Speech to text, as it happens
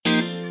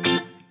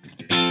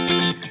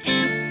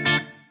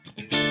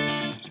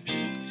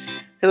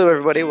Hello,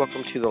 everybody.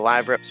 Welcome to the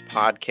Live Reps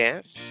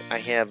podcast. I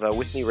have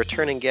with me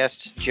returning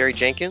guest Jerry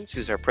Jenkins,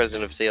 who's our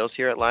president of sales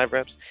here at Live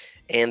Reps,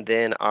 and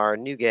then our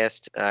new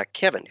guest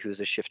Kevin, who's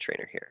a shift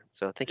trainer here.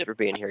 So thank you for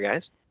being here,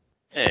 guys.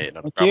 Hey,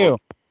 no Thank problem.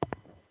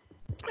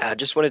 you.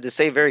 Just wanted to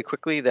say very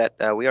quickly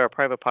that we are a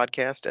private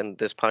podcast, and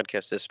this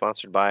podcast is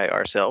sponsored by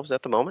ourselves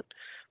at the moment,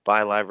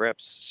 by Live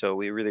Reps. So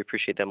we really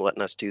appreciate them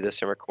letting us do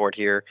this and record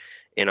here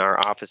in our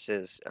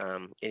offices.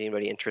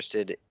 Anybody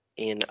interested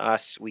in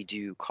us, we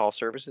do call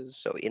services,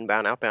 so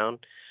inbound,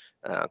 outbound,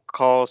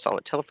 call,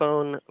 solid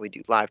telephone. We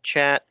do live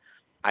chat,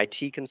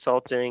 IT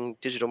consulting,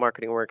 digital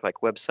marketing work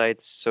like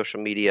websites,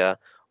 social media,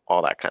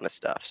 all that kind of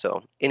stuff.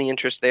 So any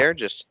interest there,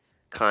 just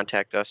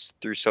contact us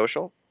through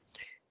social.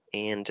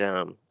 And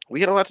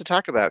we got a lot to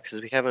talk about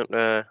because we haven't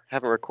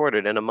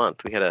recorded in a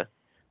month. We had a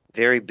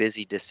very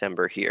busy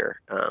December here,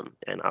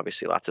 and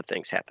obviously lots of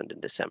things happened in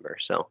December.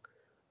 So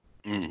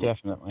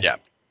Definitely. Yeah.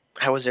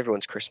 how was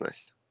everyone's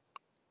Christmas?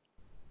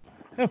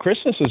 No,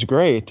 Christmas is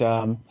great.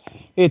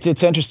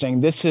 It's interesting.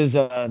 This is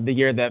the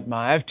year that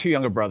I have two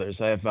younger brothers.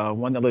 I have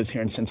one that lives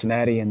here in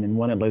Cincinnati and then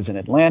one that lives in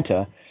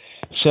Atlanta.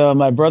 So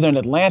my brother in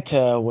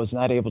Atlanta was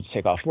not able to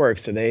take off work,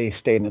 so they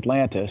stayed in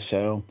Atlanta.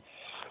 So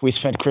we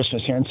spent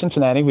Christmas here in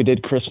Cincinnati. We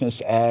did Christmas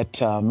at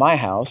my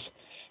house,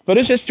 but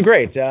it's just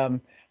great.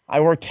 I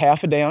worked half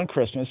a day on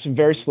Christmas, a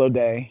very slow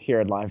day here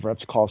at Live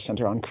Reps Call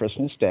Center on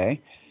Christmas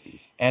Day.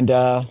 And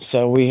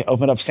so we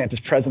opened up Santa's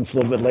presents a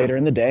little bit later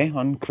in the day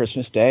on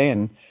Christmas Day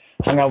and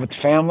hung out with the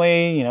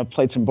family,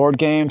 played some board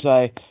games.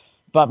 I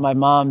bought my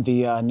mom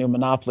the new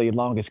Monopoly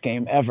longest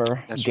game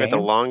ever. That's right, the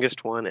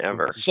longest one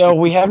ever. So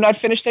we have not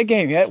finished that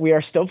game yet. We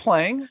are still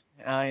playing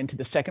into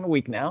the second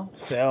week now.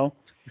 So.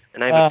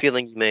 And I have a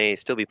feeling you may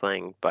still be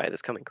playing by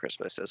this coming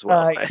Christmas as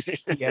well.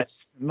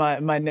 Yes,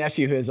 my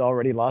nephew has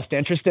already lost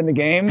interest in the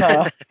game.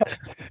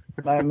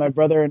 My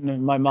brother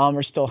and my mom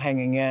are still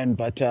hanging in,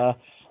 but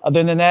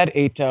other than that,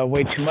 ate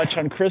way too much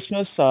on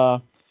Christmas.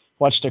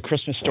 Watched A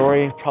Christmas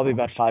Story probably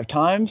about 5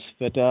 times,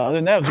 but other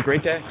than that, it was a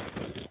great day.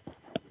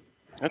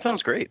 That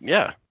sounds great.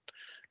 Yeah.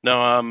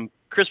 No,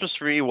 Christmas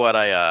for me,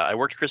 I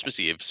worked Christmas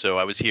Eve, so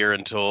I was here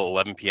until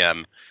 11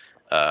 p.m.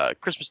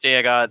 Christmas Day,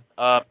 I got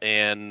up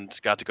and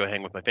got to go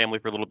hang with my family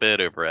for a little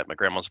bit over at my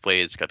grandma's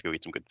place. Got to go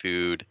eat some good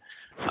food.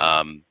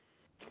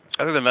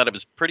 Other than that, it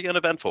was pretty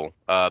uneventful.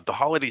 The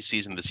holiday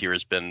season this year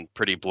has been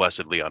pretty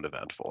blessedly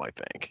uneventful, I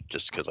think,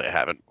 just because I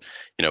haven't,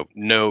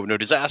 no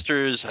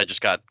disasters. I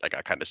got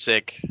kind of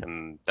sick,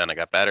 and then I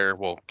got better.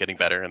 Well, getting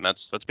better, and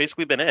that's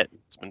basically been it.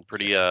 It's been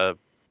pretty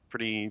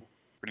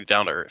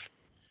down to earth.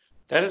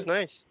 That is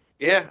nice.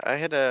 Yeah, I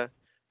had a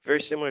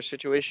very similar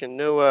situation.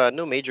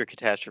 No major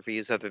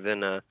catastrophes other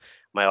than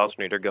my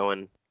alternator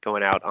going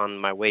out on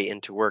my way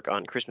into work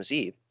on Christmas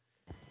Eve.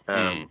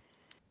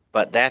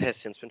 But that has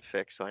since been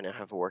fixed, so I now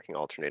have a working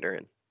alternator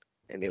and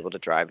am able to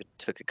drive. It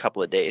took a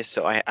couple of days,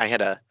 so I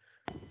had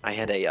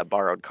a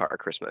borrowed car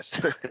Christmas.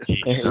 There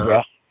you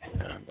go.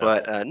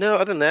 But no,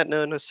 other than that,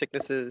 no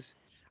sicknesses.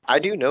 I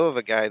do know of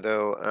a guy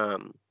though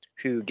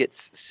who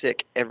gets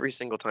sick every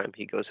single time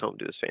he goes home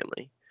to his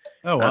family.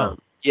 Oh wow.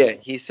 Yeah,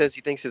 he says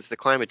he thinks it's the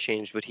climate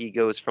change, but he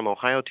goes from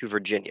Ohio to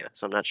Virginia,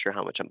 so I'm not sure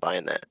how much I'm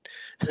buying that.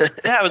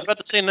 Yeah, I was about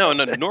to say no.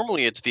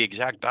 Normally it's the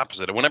exact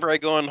opposite. Whenever I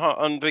go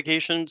on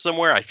vacation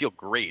somewhere, I feel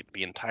great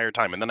the entire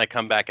time, and then I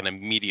come back and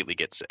immediately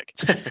get sick,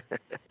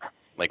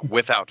 like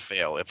without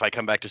fail. If I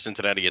come back to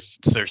Cincinnati,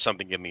 there's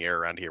something in the air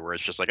around here where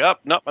it's just like, oh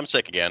no, I'm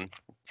sick again.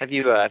 Have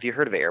you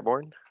heard of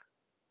Airborne?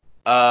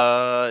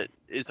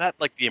 Is that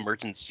like the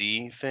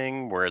emergency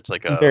thing where it's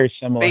like Very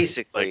similar.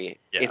 Basically,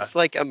 it's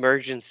like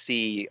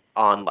emergency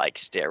on like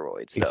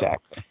steroids, though.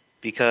 Exactly.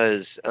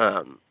 Because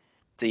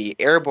the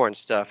Airborne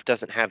stuff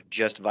doesn't have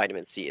just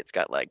vitamin C. It's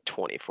got like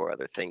 24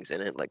 other things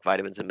in it, like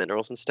vitamins and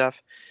minerals and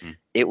stuff.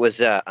 It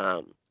was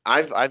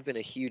I've been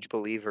a huge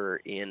believer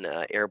in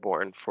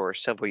Airborne for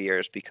several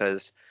years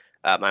because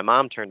my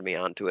mom turned me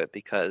on to it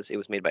because it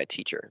was made by a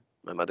teacher.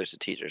 My mother's a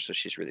teacher, so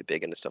she's really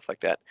big into stuff like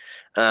that.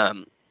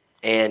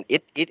 And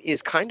it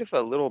is kind of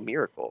a little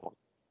miracle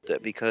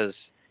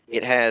because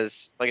it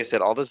has, like I said,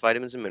 all those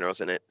vitamins and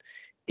minerals in it.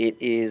 It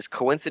is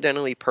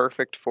coincidentally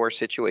perfect for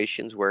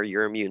situations where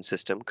your immune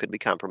system could be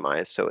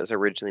compromised. So it was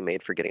originally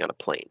made for getting on a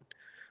plane.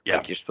 Yeah.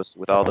 Like you're supposed to,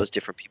 with all those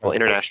different people,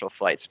 international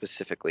flights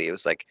specifically. It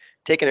was like,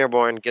 take an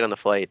Airborne, get on the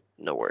flight,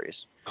 no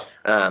worries.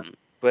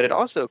 But it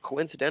also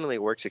coincidentally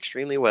works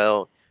extremely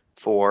well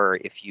for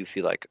if you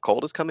feel like a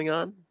cold is coming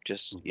on,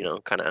 just,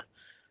 kind of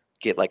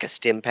get like a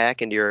stim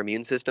pack into your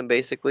immune system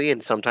basically,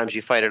 and sometimes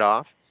you fight it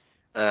off.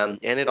 And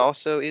it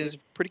also is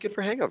pretty good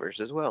for hangovers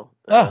as well.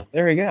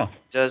 There we go.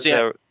 Does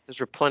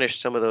replenish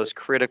some of those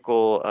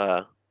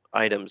critical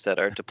items that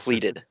are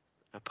depleted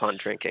upon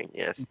drinking.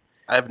 Yes.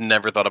 I've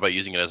never thought about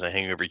using it as a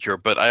hangover cure,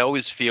 but I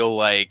always feel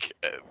like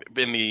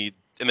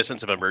in the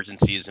sense of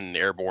emergencies and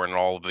Airborne and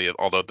all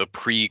the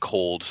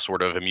pre-cold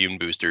sort of immune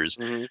boosters,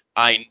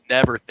 I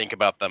never think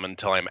about them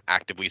until I'm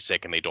actively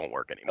sick and they don't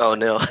work anymore. Oh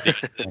no.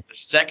 The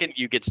second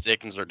you get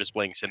sick and start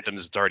displaying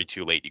symptoms, it's already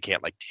too late. You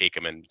can't like take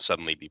them and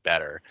suddenly be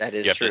better. That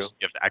is true. You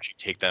have to actually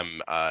take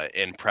them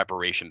in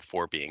preparation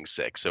for being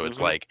sick. So it's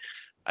like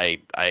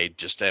I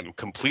just am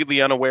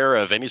completely unaware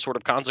of any sort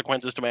of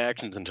consequences to my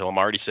actions until I'm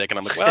already sick, and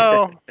I'm like,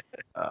 well,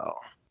 oh,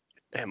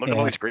 man, look at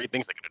all Yeah. these great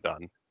things I could have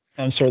done.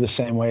 I'm sort of the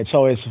same way. It's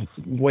always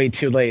way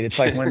too late. It's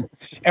like when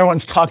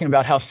everyone's talking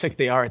about how sick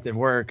they are at their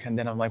work, and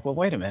then I'm like, well,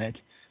 wait a minute.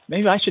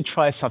 Maybe I should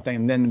try something.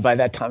 And then by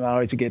that time, I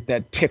always get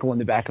that tickle in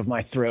the back of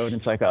my throat. And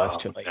it's like, oh, it's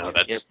too late. No,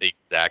 that's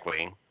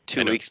exactly.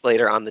 2 weeks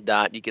later on the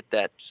dot, you get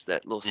that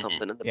little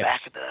something in the Yeah.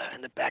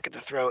 back of the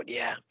throat.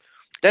 Yeah,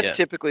 that's Yeah.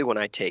 typically when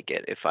I take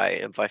it. If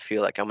I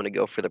feel like I'm gonna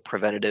go for the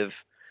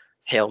preventative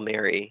Hail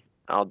Mary,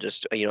 I'll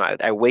just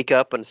I wake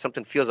up and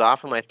something feels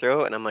off in my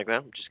throat, and I'm like,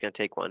 well, I'm just gonna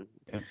take one.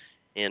 Yeah.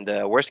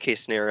 And worst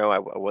case scenario, I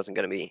wasn't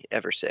gonna be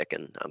ever sick,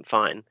 and I'm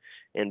fine.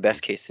 And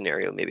best case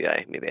scenario, maybe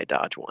I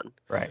dodge one.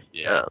 Right.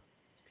 Yeah.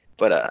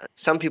 But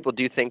some people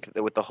do think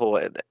that with the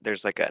whole,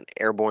 there's like an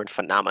airborne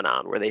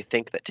phenomenon where they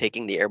think that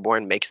taking the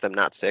airborne makes them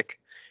not sick.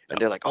 And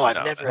they're like, oh,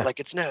 I've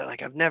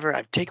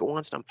taken it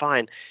once and I'm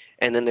fine.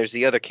 And then there's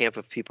the other camp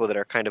of people that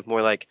are kind of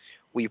more like,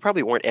 well, you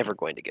probably weren't ever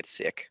going to get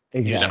sick.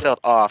 You just Exactly. felt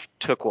off,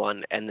 took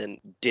one, and then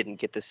didn't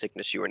get the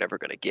sickness you were never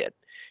going to get.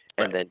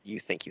 And Right. then you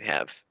think you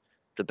have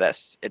the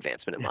best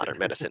advancement in modern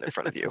medicine in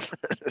front of you.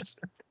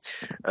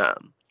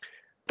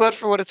 But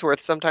for what it's worth,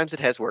 sometimes it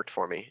has worked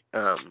for me.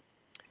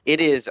 It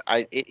is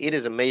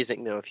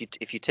amazing though.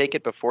 If you take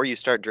it before you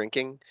start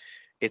drinking,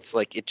 it's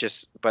like it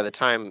just by the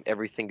time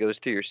everything goes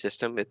through your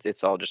system,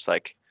 it's all just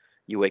like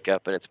you wake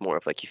up and it's more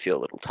of like you feel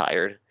a little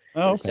tired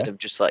Oh, instead okay. of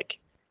just like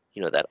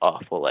that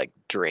awful like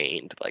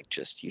drained, like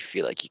just you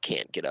feel like you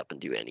can't get up and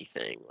do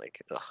anything.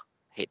 Like, ugh,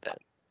 hate that.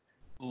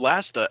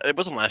 It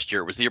wasn't last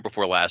year. It was the year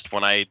before last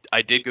when I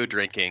did go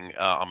drinking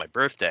on my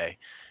birthday,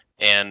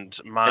 and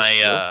As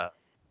you do.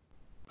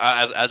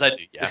 as I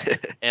do, yeah.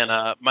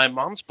 And my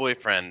mom's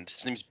boyfriend,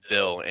 his name's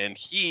Bill, and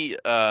he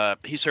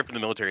served in the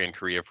military in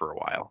Korea for a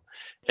while.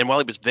 And while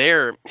he was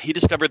there, he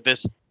discovered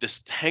this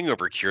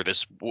hangover cure,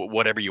 this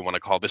whatever you want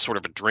to call it, this sort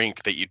of a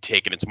drink that you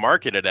take, and it's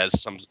marketed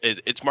as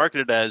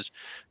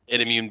an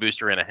immune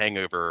booster and a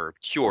hangover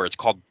cure. It's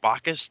called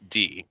Bacchus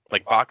D,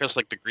 like Bacchus,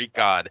 like the Greek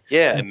god,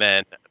 Yeah. and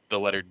then the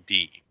letter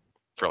D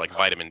for like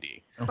vitamin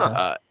D.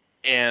 Okay.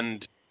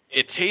 And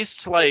it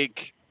tastes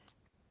like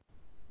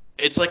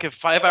it's like if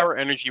 5 Hour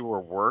Energy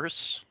were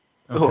worse.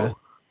 Okay.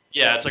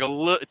 Yeah, it's like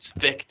it's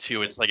thick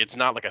too. It's like it's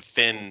not like a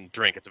thin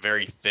drink. It's a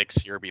very thick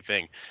syrupy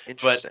thing.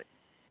 Interesting.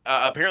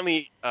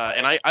 Apparently,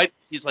 and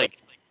he's like,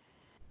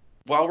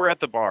 while we're at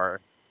the bar,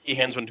 he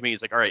hands one to me.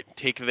 He's like, all right,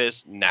 take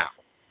this now.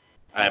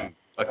 I'm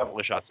a couple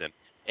of shots in,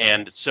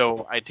 and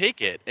so I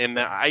take it, and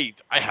I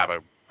have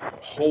a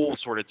whole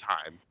sort of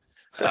time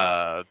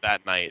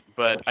that night.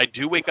 But I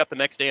do wake up the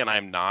next day, and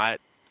I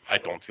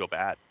don't feel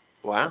bad.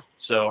 Wow.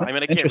 So, I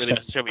mean, I can't really Interesting.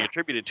 necessarily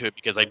attribute it to it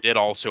because I did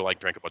also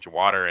like drink a bunch of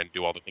water and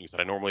do all the things that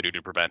I normally do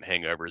to prevent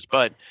hangovers,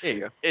 but There you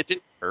go. it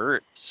didn't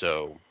hurt.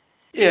 So,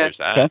 Yeah. there's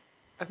that. Okay.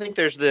 I think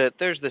there's the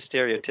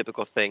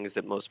stereotypical things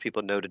that most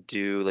people know to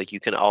do, like you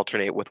can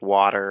alternate with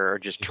water or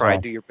just try Yeah.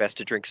 do your best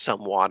to drink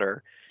some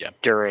water Yeah.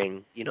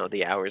 during,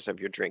 the hours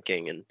of your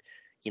drinking and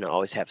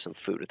always have some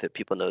food with it.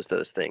 People knows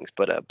those things.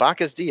 But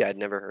Bacchus D I'd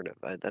never heard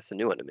of. That's a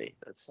new one to me.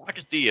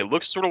 Bacchus D, it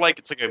looks sort of like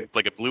it's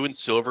like a blue and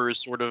silver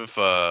sort of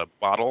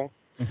bottle.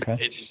 Okay.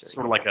 It's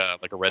sort of like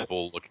a Red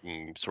Bull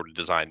looking sort of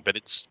design,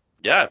 but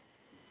yeah,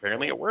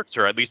 apparently it works,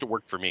 or at least it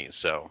worked for me.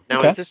 So Now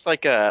Okay. is this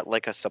like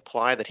a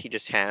supply that he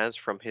just has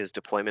from his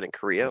deployment in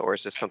Korea, or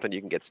is this something you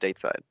can get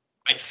stateside?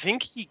 I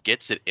think he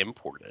gets it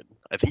imported.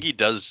 I think he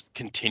does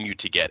continue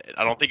to get it.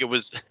 I don't think it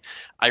was.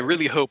 I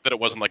really hope that it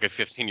wasn't like a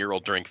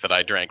 15-year-old drink that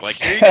I drank. Like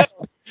here you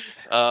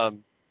go.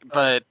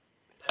 But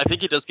I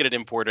think he does get it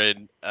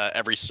imported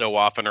every so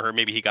often, or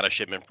maybe he got a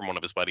shipment from one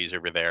of his buddies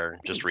over there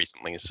just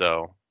recently.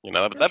 So that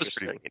was pretty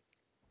Interesting. neat.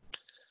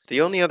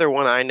 The only other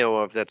one I know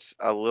of that's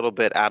a little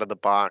bit out of the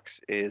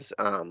box is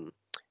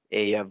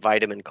a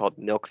vitamin called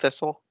milk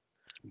thistle.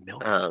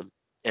 Milk.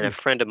 And a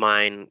friend of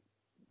mine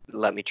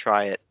let me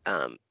try it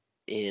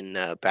in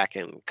back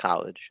in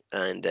college,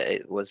 and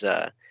it was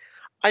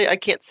I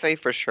can't say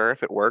for sure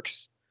if it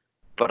works,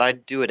 but I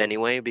do it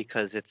anyway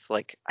because it's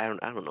like I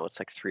don't know, it's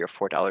like $3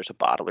 or $4 a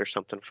bottle or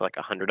something for like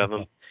 100 of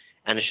them,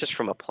 and it's just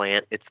from a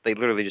plant. They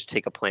literally just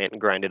take a plant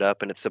and grind it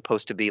up, and it's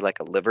supposed to be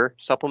like a liver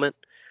supplement.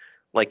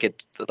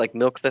 Like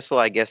milk thistle,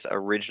 I guess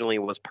originally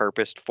was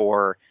purposed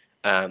for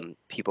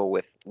people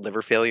with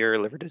liver failure,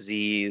 liver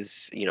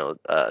disease,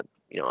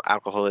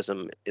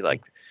 alcoholism.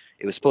 Like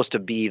it was supposed to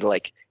be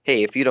like,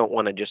 hey, if you don't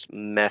want to just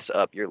mess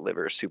up your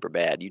liver super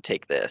bad, you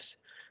take this.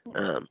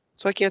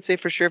 So I can't say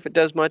for sure if it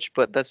does much,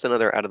 but that's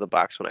another out of the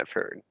box one I've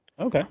heard.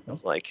 Okay.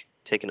 It's like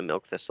taking a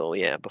milk thistle,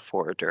 yeah,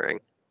 before or during.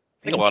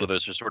 I think a lot of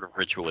those are sort of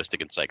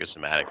ritualistic and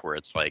psychosomatic, where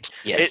it's like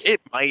Yes.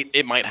 it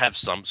might have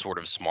some sort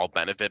of small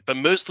benefit, but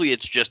mostly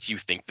it's just you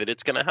think that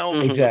it's going to help.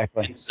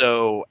 Exactly. And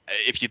so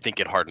if you think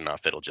it hard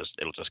enough, it'll just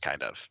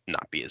kind of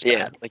not be as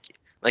Yeah, bad.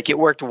 like it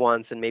worked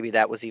once, and maybe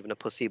that was even a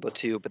placebo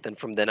too. But then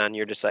from then on,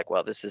 you're just like,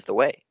 well, this is the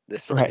way.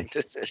 This Right.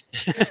 this is.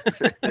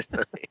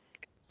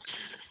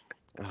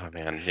 Oh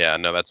man, yeah,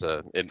 no,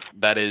 and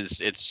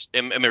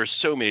there's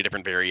so many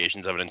different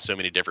variations of it and so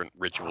many different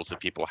rituals that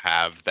people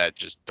have that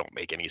just don't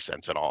make any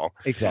sense at all.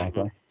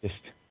 Exactly. Just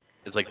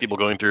It's like people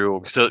going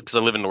through, so because I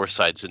live in North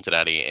Side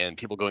Cincinnati, and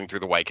people going through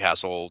the White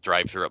Castle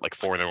drive-through at like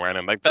 4 in the morning.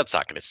 I'm like, that's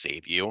not going to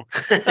save you.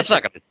 That's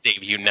not going to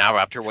save you now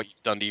after what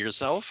you've done to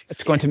yourself.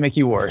 it's going to make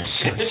you worse.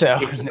 So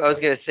I was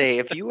gonna say,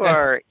 if you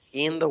are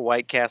in the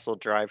White Castle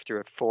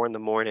drive-through at 4 in the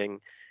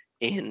morning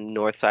in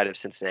north side of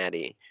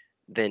Cincinnati,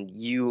 then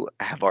you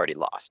have already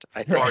lost.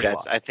 I think Already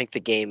that's. lost. I think the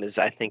game is.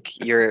 I think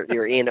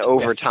you're in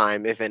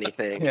overtime, if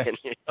anything. Yeah.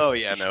 Oh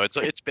yeah, no,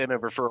 it's been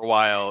over for a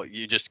while.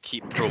 You just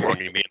keep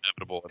prolonging the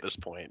inevitable at this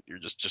point. You're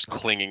just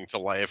clinging to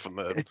life on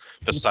the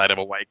side of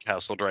a White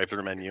Castle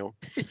drive-through menu.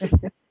 It's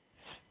good.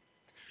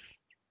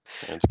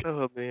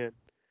 Oh man!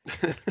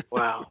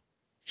 Wow.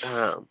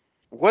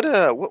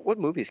 What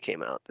movies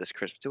came out this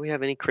Christmas? Do we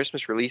have any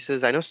Christmas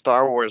releases? I know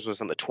Star Wars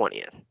was on the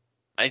 20th.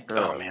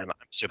 Oh man, I'm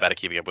so bad at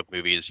keeping up with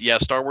movies. Yeah,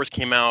 Star Wars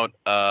came out.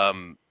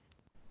 I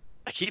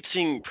keep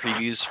seeing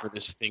previews for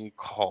this thing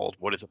called,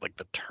 what is it, like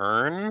The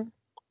Turn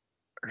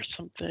or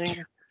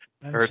something?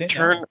 Or I've seen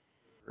Turn.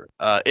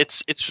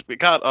 It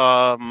got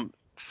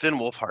Finn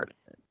Wolfhard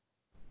in it.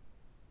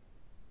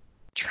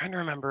 Trying to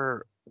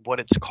remember what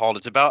it's called.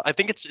 It's about, I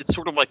think it's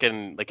sort of like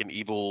an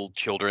evil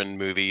children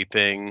movie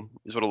thing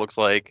is what it looks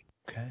like.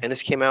 Okay. And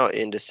this came out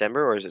in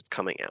December, or is it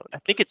coming out? I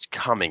think it's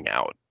coming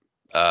out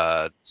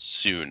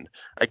soon.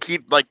 I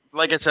keep like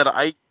I said,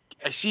 I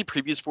see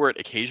previews for it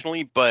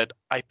occasionally, but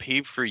I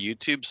pay for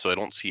YouTube, so I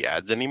don't see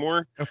ads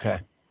anymore. Okay.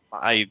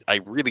 I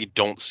really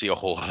don't see a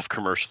whole lot of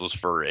commercials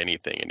for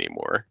anything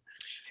anymore.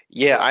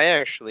 Yeah,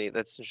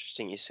 that's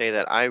interesting you say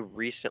that. I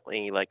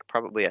recently, like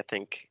probably I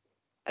think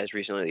as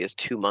recently as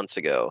 2 months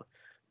ago,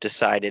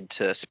 decided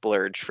to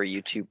splurge for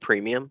YouTube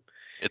Premium.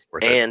 It's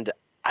worth it. And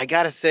I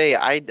gotta say,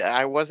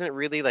 I wasn't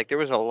really like there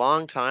was a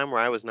long time where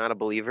I was not a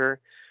believer,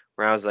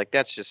 where I was like,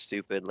 that's just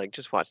stupid. Like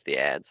just watch the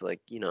ads. Like,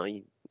 you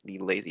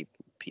lazy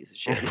piece of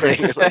shit.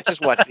 Like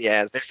just watch the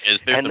ads.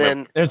 There's And the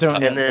then There's their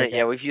own. and then Okay.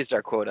 yeah, we've used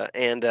our quota.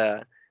 And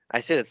I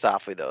said it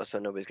softly though, so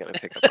nobody's gonna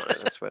pick up on it.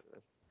 That's what it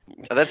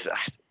is. So that's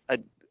a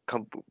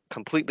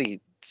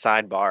completely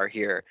sidebar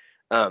here.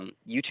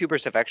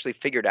 YouTubers have actually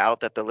figured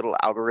out that the little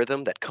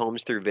algorithm that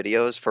combs through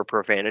videos for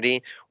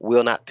profanity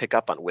will not pick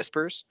up on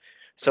whispers.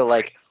 So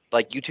like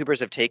YouTubers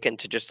have taken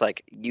to just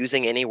like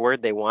using any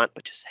word they want,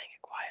 but just saying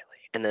it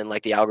quietly, and then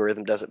like the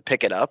algorithm doesn't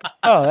pick it up.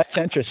 Oh, that's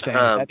interesting.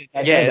 I did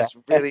not Yeah, know it's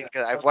that. really.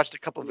 Cause I've watched a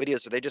couple of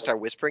videos where they just start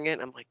whispering it,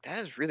 and I'm like, that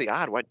is really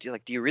odd. What do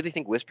you really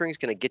think whispering is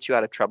going to get you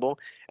out of trouble?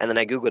 And then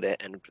I googled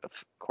it, and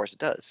of course it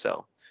does.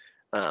 So,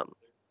 um,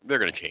 They're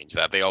gonna change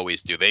that. They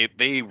always do.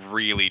 They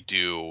really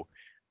do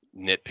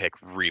nitpick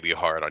really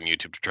hard on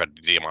YouTube to try to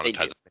they do.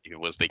 demonetize as many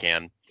people as they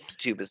can.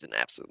 YouTube is an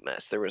absolute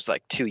mess. There was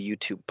like 2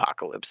 YouTube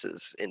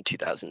apocalypses in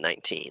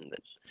 2019 that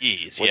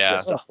Jeez, were yeah.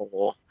 just a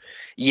whole.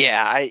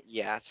 Yeah.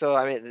 So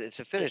I mean,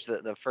 to finish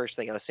the first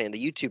thing I was saying,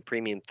 the YouTube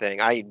Premium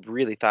thing, I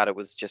really thought it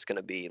was just going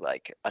to be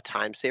like a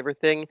time saver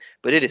thing,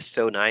 but it is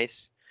so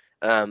nice.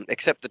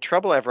 Except the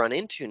trouble I've run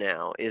into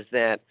now is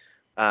that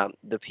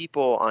the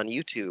people on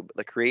YouTube,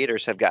 the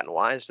creators, have gotten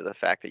wise to the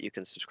fact that you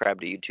can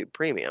subscribe to YouTube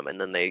Premium, and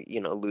then they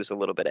lose a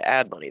little bit of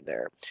ad money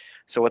there.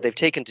 So what they've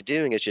taken to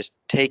doing is just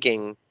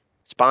taking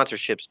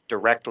sponsorships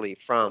directly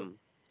from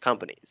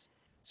companies.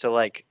 So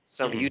like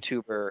some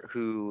YouTuber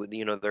who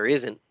there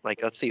isn't,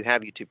 like, let's say you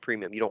have YouTube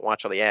Premium, you don't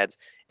watch all the ads.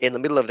 In the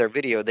middle of their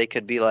video, they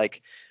could be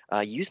like,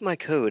 use my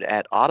code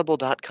at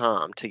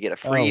audible.com to get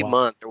a Oh, free wow.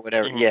 month or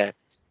whatever. Mhm. Yeah.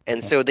 And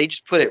Okay. so they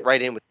just put it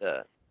right in with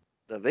the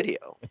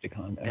video. With the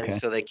con. And Okay.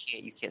 so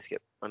you can't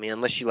skip. I mean,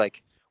 unless you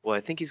like, well,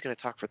 I think he's going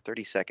to talk for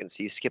 30 seconds.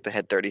 So you skip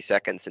ahead 30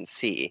 seconds and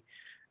see.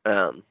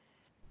 Um,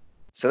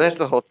 so that's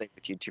the whole thing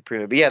with YouTube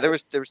Premium. But yeah, there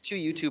was 2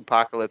 YouTube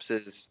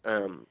apocalypses.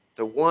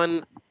 The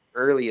one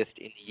earliest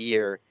in the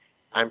year,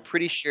 I'm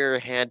pretty sure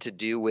had to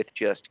do with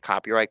just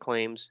copyright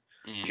claims,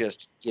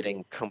 just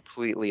getting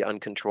completely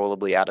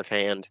uncontrollably out of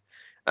hand.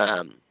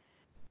 Um,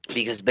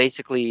 because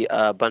basically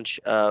a bunch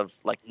of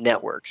like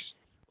networks,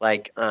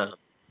 like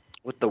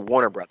with the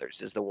Warner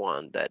Brothers is the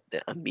one that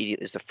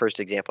immediately is the first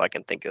example I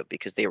can think of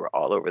because they were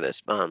all over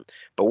this. But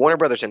Warner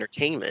Brothers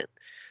Entertainment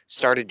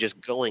started just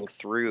going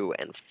through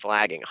and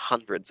flagging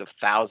hundreds of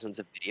thousands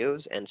of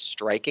videos and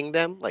striking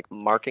them, like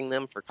marking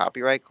them for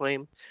copyright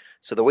claim.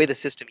 So the way the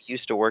system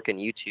used to work in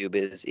YouTube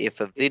is if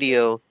a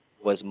video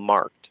was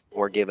marked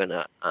or given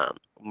a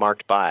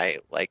marked by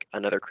like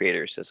another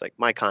creator says like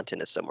my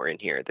content is somewhere in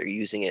here, they're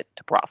using it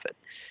to profit.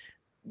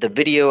 The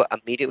video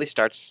immediately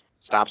stops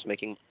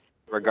making,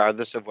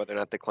 regardless of whether or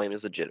not the claim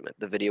is legitimate.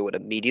 The video would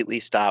immediately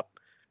stop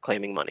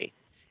claiming money,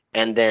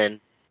 and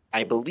then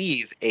I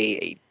believe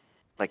a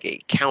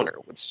counter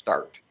would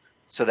start,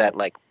 so that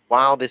like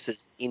while this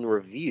is in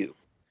review,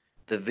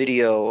 the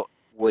video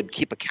would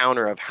keep a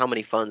counter of how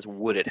many funds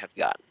would it have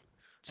gotten.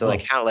 So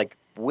like how like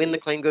when the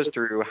claim goes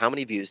through, how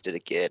many views did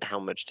it get? How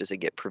much does it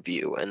get per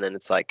view? And then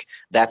it's like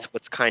that's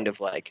what's kind of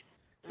like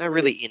not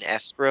really in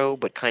escrow,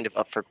 but kind of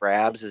up for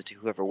grabs as to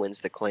whoever wins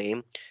the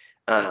claim.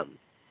 Um,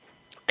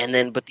 and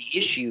then, but the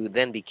issue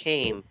then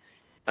became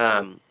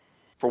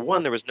For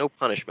one, there was no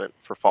punishment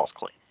for false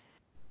claims.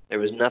 There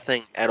was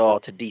nothing at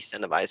all to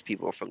de-incentivize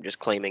people from just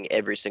claiming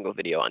every single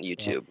video on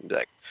YouTube and be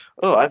like,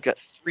 oh, I've got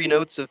 3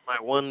 notes of my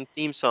one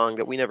theme song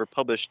that we never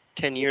published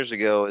 10 years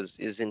ago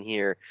is in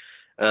here.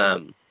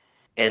 And,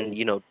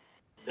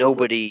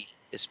 nobody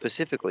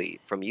specifically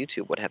from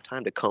YouTube would have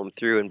time to comb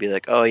through and be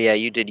like, oh, yeah,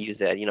 you did use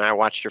that. I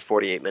watched your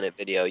 48-minute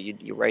video.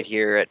 You right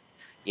here at,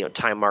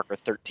 time marker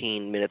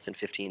 13 minutes and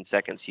 15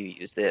 seconds, you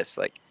use this.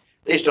 Like,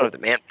 they just don't have the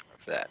manpower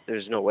for that.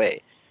 There's no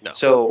way. No.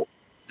 So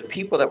the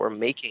people that were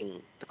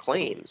making the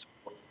claims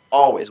were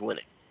always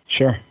winning.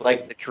 Sure.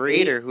 Like the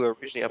creator who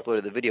originally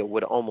uploaded the video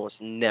would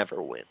almost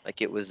never win.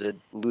 Like it was a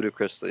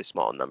ludicrously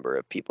small number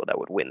of people that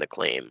would win the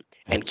claim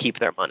and keep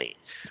their money.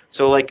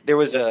 So like there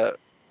was a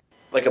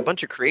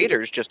bunch of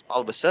creators just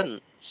all of a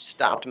sudden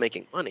stopped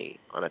making money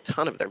on a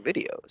ton of their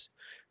videos.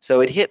 So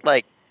it hit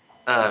like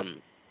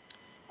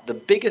the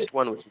biggest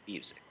one was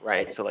music,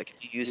 right? So like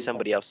if you use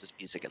somebody else's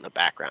music in the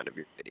background of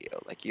your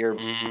video, like you're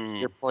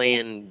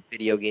playing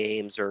video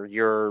games or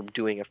you're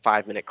doing a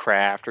 5-minute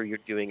craft or you're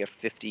doing a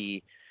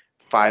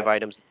 55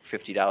 items,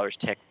 $50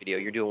 tech video,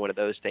 you're doing one of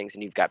those things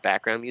and you've got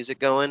background music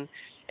going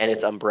and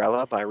it's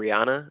Umbrella by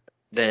Rihanna,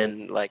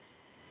 then like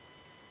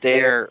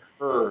her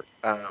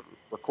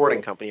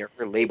recording company or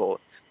her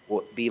label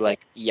will be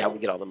like, yeah, we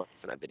get all the money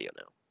for that video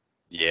now.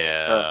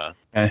 Yeah.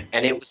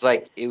 And it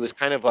was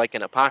kind of like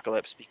an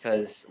apocalypse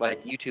because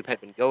like YouTube had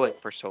been going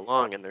for so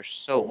long and there's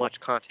so much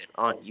content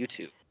on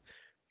YouTube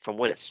from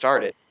when it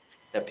started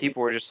that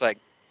people were just like,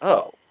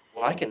 oh,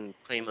 well, I can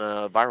claim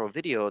a viral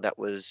video that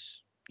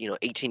was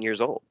 18 years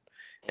old,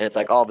 and it's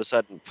like all of a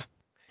sudden.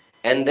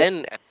 And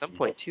then at some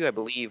point too, I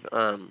believe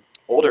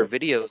older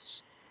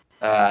videos,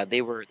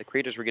 the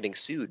creators were getting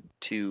sued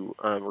to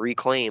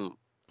reclaim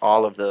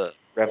all of the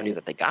revenue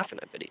that they got from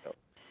that video.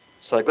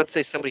 So like let's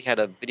say somebody had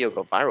a video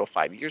go viral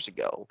 5 years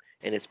ago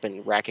and it's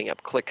been racking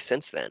up clicks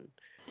since then.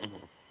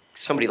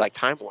 Somebody like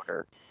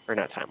Warner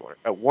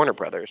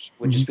Brothers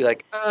would just be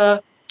like,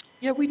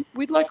 yeah,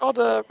 we'd like all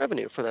the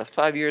revenue from the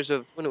 5 years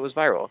of when it was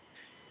viral.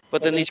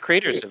 But then these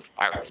creators have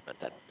already spent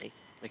that money.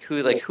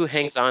 Who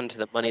hangs on to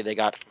the money they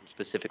got from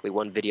specifically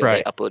one video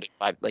they uploaded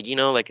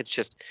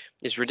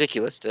it's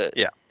ridiculous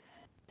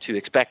to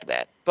expect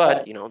that.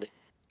 But they've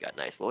got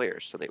nice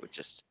lawyers, so they would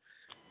just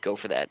go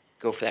for that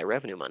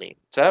revenue money.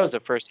 So that was the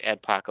first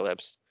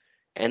adpocalypse.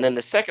 And then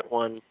the second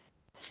one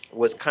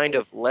was kind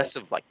of less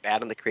of like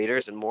bad on the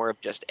creators and more of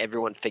just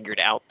everyone figured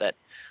out that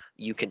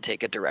you can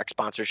take a direct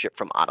sponsorship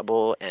from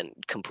Audible and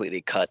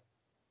completely cut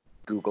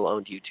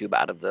Google-owned YouTube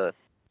out of the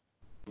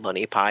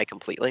money pie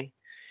completely.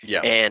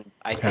 Yeah. And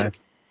I think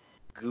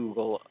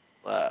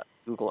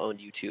Google-owned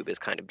YouTube is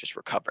kind of just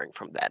recovering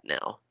from that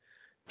now.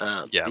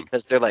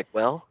 Because they're like,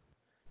 well,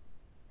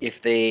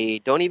 if they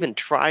don't even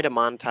try to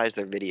monetize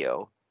their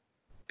video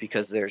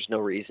because there's no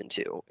reason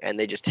to, and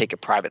they just take a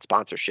private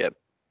sponsorship,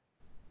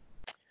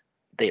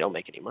 they don't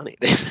make any money.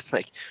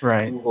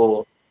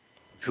 Google,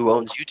 who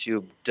owns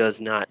YouTube,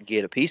 does not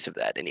get a piece of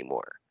that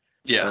anymore.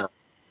 Yeah.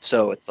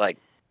 So it's like,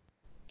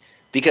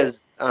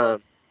 because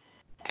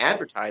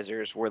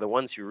advertisers were the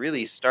ones who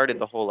really started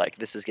the whole like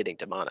this is getting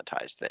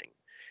demonetized thing.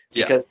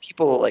 Because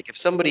people, like if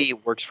somebody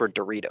works for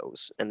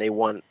Doritos and they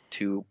want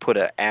to put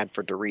an ad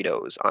for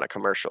Doritos on a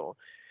commercial,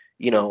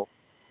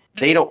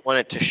 they don't want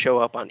it to show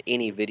up on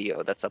any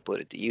video that's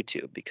uploaded to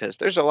YouTube because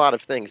there's a lot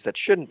of things that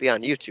shouldn't be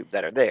on YouTube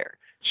that are there.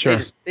 Sure.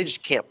 They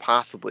just can't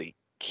possibly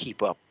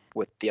keep up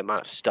with the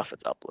amount of stuff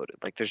that's uploaded.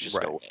 Like there's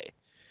just no way.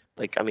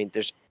 Like I mean,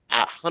 there's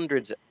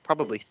hundreds,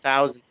 probably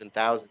thousands and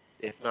thousands,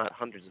 if not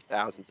hundreds of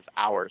thousands of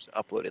hours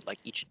uploaded like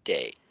each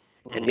day,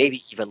 and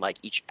maybe even like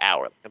each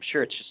hour. I'm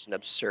sure it's just an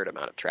absurd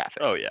amount of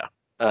traffic. Oh yeah.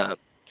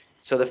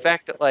 So the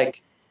fact that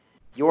like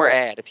your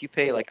ad, if you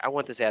pay like I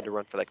want this ad to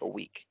run for like a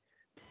week,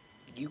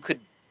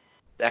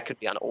 that could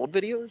be on old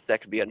videos, that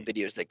could be on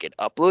videos that get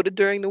uploaded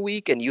during the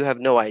week, and you have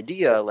no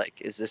idea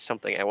like is this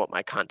something I want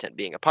my content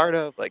being a part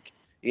of? Like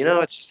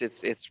it's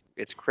just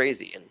it's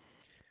crazy, and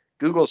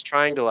Google's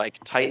trying to like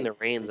tighten the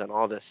reins on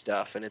all this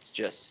stuff, and it's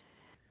just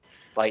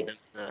biting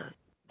them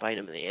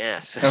in the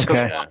ass. Okay.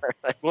 So far.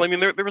 Well, I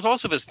mean, there was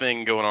also this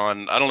thing going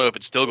on. I don't know if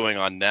it's still going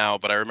on now,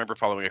 but I remember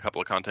following a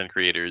couple of content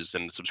creators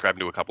and subscribing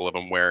to a couple of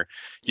them where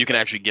you can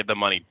actually give them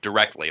money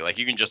directly. Like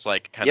you can just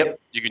like kind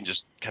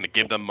of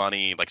give them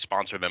money, like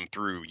sponsor them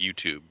through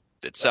YouTube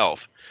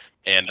itself,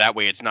 and that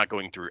way it's not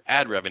going through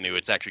ad revenue.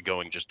 It's actually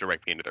going just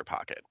directly into their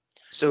pocket.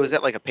 So is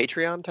that like a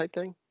Patreon type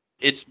thing?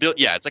 It's built,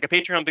 yeah. It's like a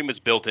Patreon thing that's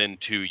built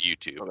into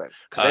YouTube. Okay,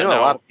 because I know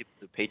a lot of people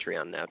do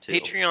Patreon now too.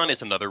 Patreon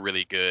is another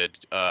really good.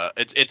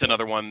 It's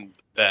another one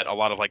that a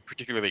lot of like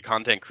particularly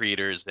content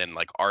creators and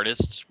like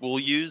artists will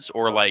use,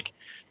 or like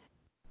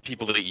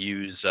people that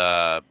use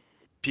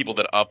people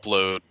that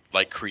upload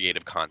like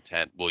creative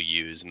content will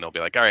use, and they'll be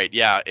like, all right,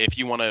 yeah, if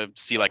you want to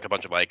see like a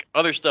bunch of like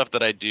other stuff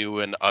that I do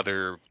and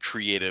other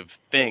creative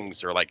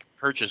things, or like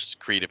purchase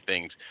creative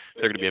things,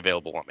 they're going to be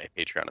available on my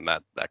Patreon, and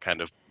that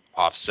kind of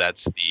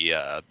offsets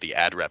the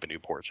ad revenue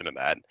portion of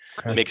that.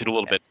 It makes it a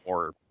little bit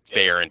more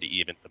fair and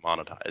even to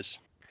monetize.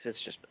 It's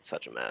just been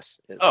such a mess.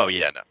 Oh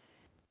yeah, no.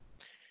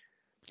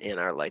 And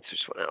our lights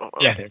just went out.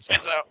 Yeah, It's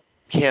out.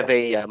 We have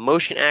a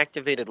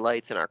motion-activated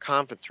lights in our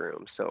conference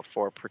room, so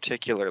for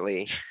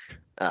particularly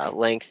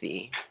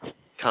lengthy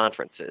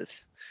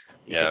conferences,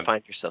 you can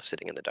find yourself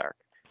sitting in the dark.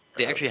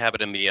 They actually have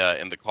it in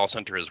the call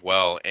center as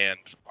well, and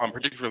on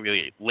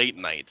particularly late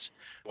nights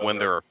when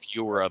there are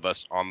fewer of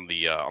us on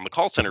the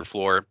call center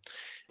floor,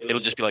 it'll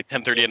just be like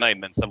 10:30 at night,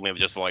 and then suddenly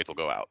just the lights will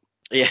go out.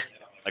 Yeah.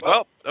 Like,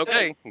 well,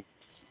 okay,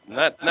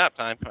 nap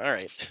time. All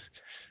right.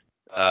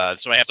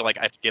 So I have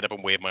to get up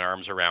and wave my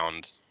arms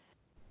around,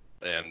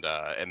 and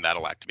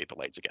that'll activate the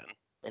lights again.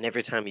 And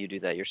every time you do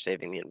that, you're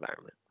saving the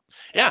environment.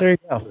 Yeah. There you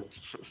go.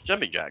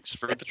 Jumping jacks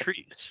for the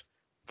trees.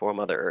 For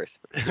Mother Earth.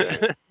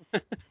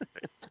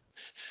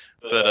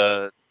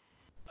 But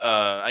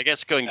I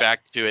guess going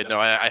back to it, no,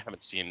 I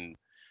haven't seen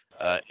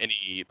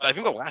any. I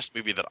think the last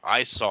movie that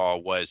I saw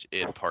was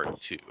It Part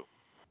 2.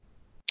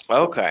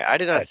 Okay, I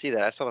did not see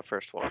that. I saw the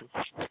first one.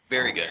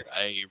 Very good.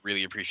 I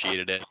really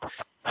appreciated it.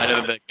 I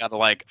know that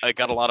I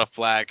got a lot of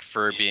flack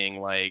for being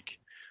like,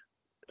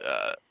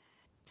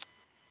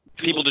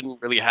 people didn't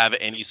really have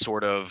any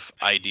sort of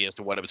idea as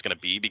to what it was going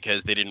to be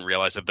because they didn't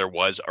realize that there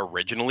was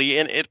originally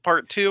an It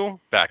Part 2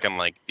 back in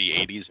like the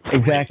 80s. And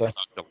Exactly. It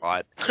sucked a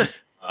lot.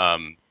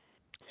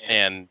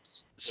 And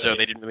so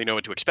they didn't really know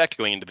what to expect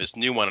going into this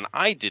new one, and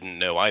I didn't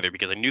know either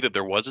because I knew that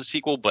there was a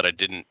sequel, but I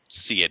didn't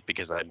see it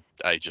because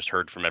I just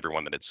heard from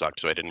everyone that it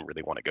sucked, so I didn't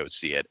really want to go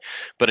see it.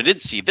 But I did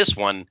see this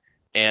one,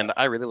 and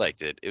I really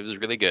liked it. It was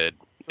really good.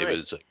 Nice. It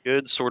was a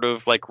good sort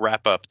of like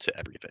wrap up to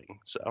everything.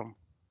 So,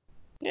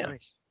 yeah.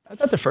 Nice. I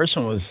thought the first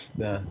one was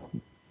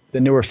the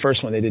newer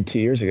first one they did 2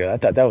 years ago. I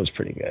thought that was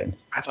pretty good.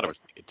 I thought it was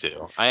pretty good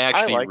too. I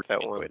actually liked that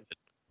really one. enjoyed it.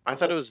 I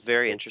thought it was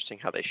very interesting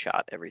how they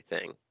shot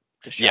everything.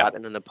 The shot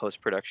and then the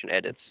post-production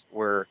edits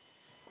were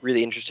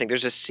really interesting.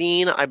 There's a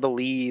scene, I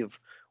believe,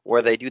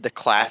 where they do the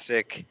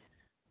classic,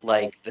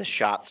 like the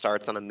shot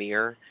starts on a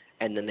mirror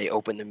and then they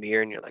open the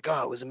mirror and you're like,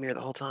 oh, it was a mirror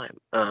the whole time.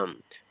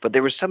 But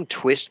there was some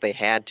twist they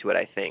had to it,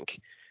 I think,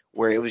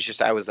 where it was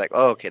just, I was like,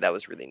 oh, okay, that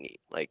was really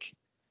neat. Like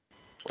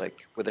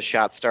where the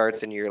shot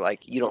starts and you're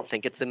like, you don't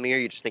think it's a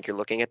mirror, you just think you're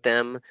looking at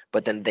them,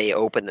 but then they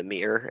open the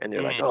mirror and they're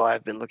like, oh,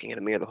 I've been looking at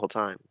a mirror the whole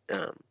time.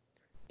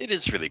 It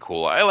is really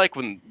cool. I like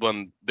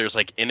when there's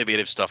like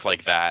innovative stuff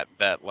like that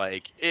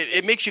like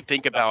it makes you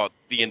think about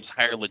the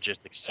entire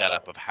logistics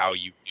setup of how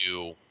you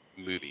do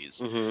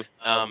movies. Mm-hmm.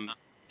 And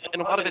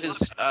a lot of it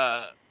is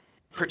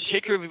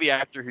particularly the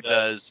actor who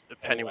does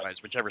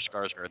Pennywise, whichever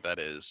Skarsgård that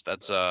is.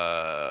 That's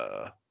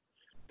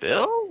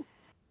Bill?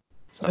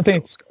 It's not I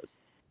think Bill Skarsgård.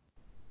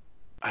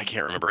 I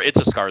can't remember. It's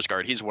a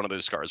Skarsgård. He's one of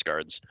those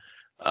Skarsgårds.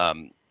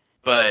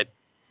 But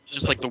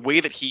just like the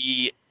way that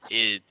he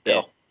is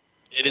Bill.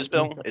 It is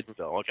Bill? It's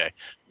Bill, okay.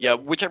 Yeah,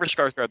 whichever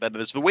Skarsgård that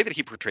is, the way that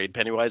he portrayed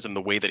Pennywise and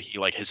the way that he,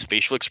 like, his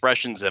facial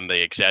expressions and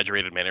the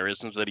exaggerated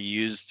mannerisms that he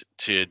used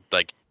to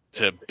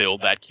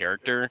build that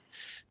character,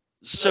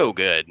 so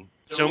good.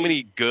 So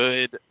many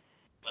good,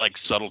 like,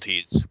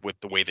 subtleties with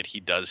the way that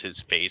he does his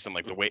face and,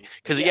 like, the way,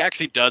 because he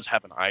actually does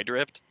have an eye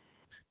drift.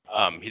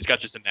 He's got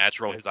just a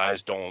natural, his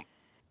eyes don't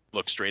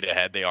look straight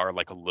ahead. They are,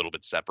 like, a little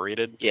bit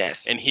separated.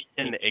 Yes. And he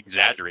can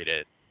exaggerate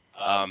it.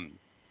 I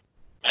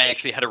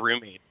actually had a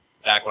roommate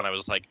back when I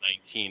was like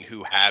 19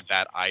 who had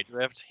that eye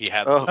drift. He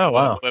had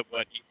wow.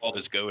 what he called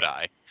his goat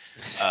eye.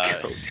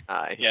 Goat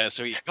eye. Yeah,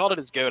 so he called it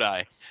his goat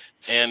eye.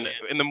 And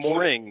in the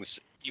mornings,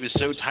 he was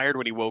so tired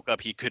when he woke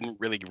up, he couldn't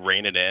really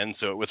rein it in,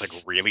 so it was like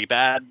really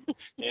bad.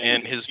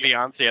 And his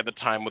fiance at the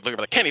time would look at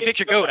him like, Kenny, fix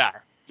your goat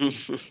eye.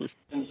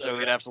 And so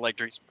he'd have to like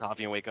drink some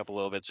coffee and wake up a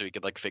little bit so he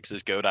could like fix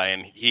his goat eye.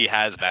 And he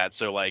has that.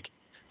 So like,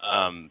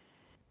 I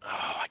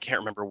can't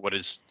remember what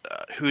is,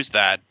 who's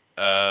that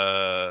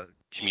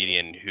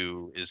comedian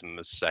who is in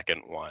the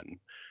second one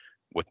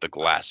with the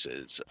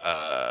glasses.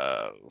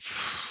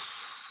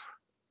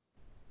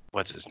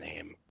 What's his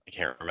name? I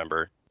can't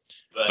remember.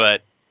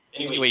 But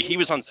anyway, he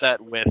was on set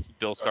with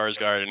Bill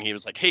Skarsgård, and he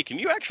was like, "Hey, can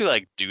you actually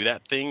like do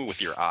that thing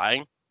with your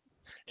eye?"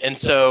 And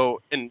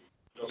so, and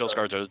Bill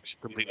Skarsgård was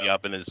completely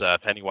up in his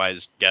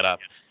Pennywise getup,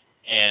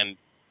 and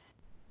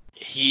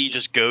he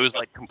just goes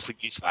like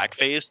completely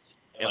slack-faced.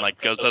 And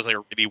like does like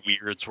a really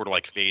weird sort of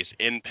like face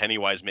in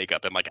Pennywise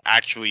makeup and like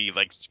actually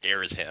like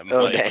scares him.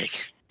 Oh, like, dang.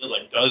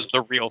 Like does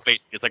the real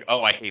face. It's like,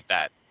 oh, I hate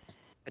that.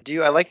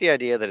 I like the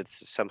idea that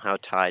it's somehow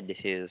tied to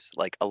his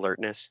like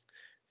alertness.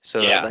 So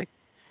that, like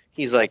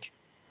he's like,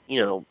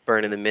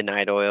 burning the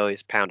midnight oil,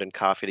 he's pounding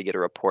coffee to get a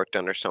report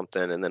done or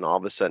something, and then all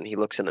of a sudden he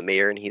looks in the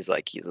mirror and he's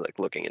like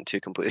looking in two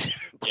completely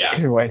different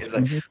places. He's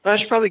like, I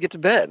should probably get to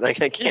bed.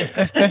 Like I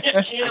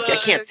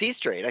can't see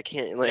straight. I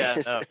can't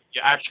like no,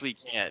 you actually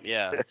can't,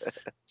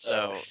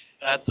 So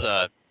that's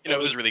it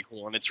was really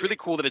cool. And it's really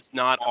cool that it's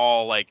not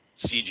all like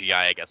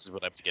CGI, I guess is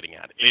what I was getting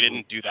at. They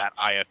didn't do that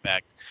eye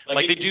effect.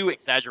 Like they do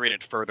exaggerate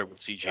it further with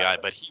CGI,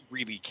 but he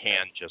really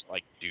can just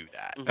like do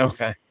that.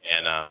 Okay.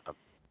 And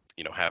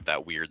have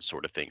that weird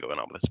sort of thing going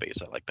on with his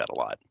face. I like that a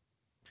lot.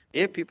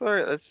 Yeah, people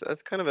are that's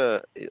kind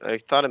of I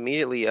thought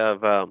immediately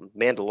of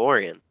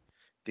Mandalorian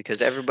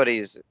because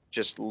everybody's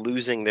just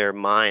losing their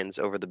minds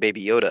over the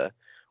Baby Yoda,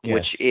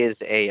 which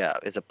is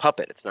a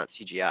puppet. It's not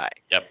CGI.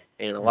 Yep.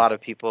 And a lot of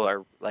people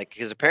are like,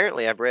 because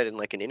apparently I've read in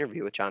like an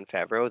interview with Jon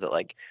Favreau that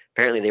like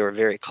apparently they were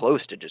very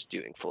close to just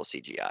doing full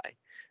CGI.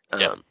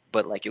 Yep.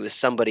 But like it was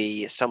some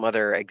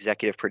other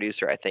executive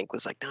producer I think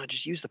was like, no,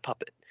 just use the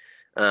puppet.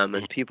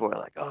 And people were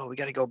like, oh, we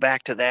got to go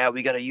back to that.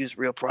 We got to use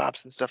real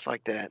props and stuff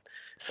like that.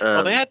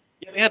 Well, they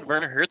had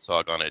Werner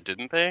Herzog on it,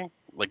 didn't they?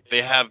 Like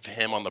they have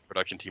him on the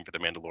production team for The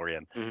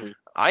Mandalorian. Mm-hmm.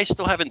 I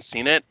still haven't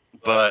seen it,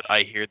 but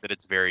I hear that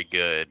it's very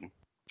good.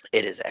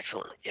 It is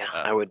excellent. Yeah,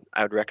 I would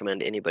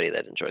recommend anybody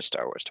that enjoys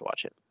Star Wars to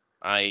watch it.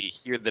 I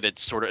hear that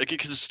it's sort of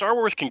because Star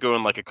Wars can go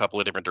in like a couple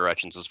of different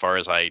directions as far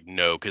as I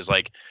know. Because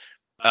like,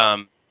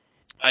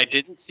 I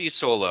didn't see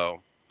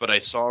Solo, but I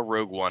saw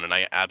Rogue One, and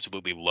I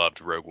absolutely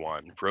loved Rogue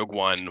One. Rogue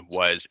One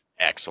was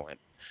excellent.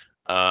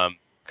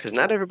 Because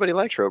not everybody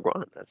likes Rogue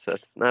One. That's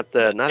not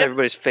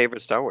everybody's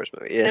favorite Star Wars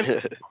movie.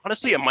 Yeah.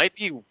 Honestly, it might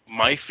be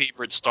my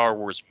favorite Star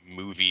Wars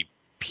movie.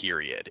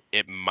 Period.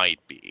 It might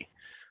be.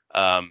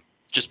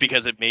 Just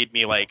because it made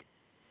me like,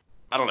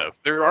 I don't know.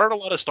 There aren't a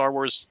lot of Star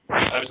Wars.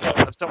 I was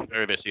telling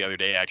her this the other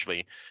day.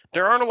 Actually,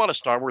 there aren't a lot of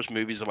Star Wars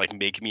movies that like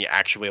make me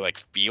actually like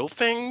feel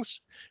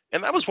things.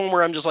 And that was one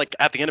where I'm just like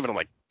at the end of it, I'm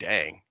like,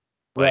 dang,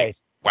 like, Right.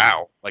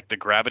 wow, like the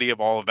gravity of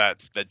all of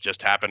that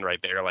just happened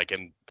right there, like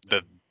in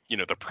the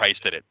the price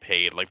that it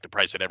paid, like the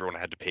price that everyone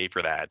had to pay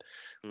for that,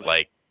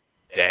 like,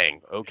 dang,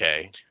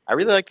 okay. I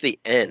really liked the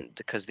end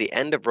because the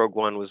end of Rogue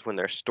One was when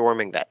they're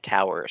storming that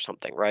tower or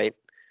something, right?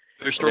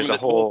 They're storming the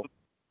whole.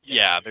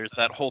 Yeah, there's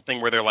that whole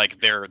thing where they're like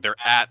they're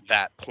at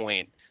that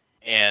point,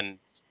 and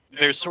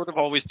there's sort of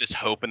always this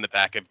hope in the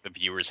back of the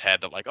viewer's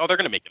head that like, oh, they're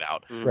gonna make it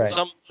out. Right.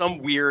 Some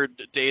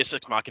weird Deus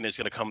Ex Machina is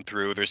gonna come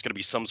through. There's gonna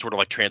be some sort of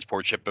like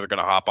transport ship that they're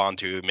gonna hop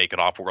onto, make it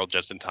off world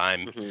just in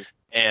time. Mm-hmm.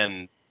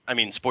 And I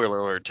mean, spoiler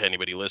alert to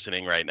anybody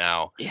listening right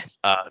now. Yes.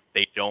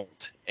 They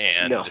don't,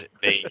 and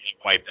they get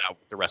wiped out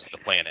with the rest of the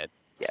planet.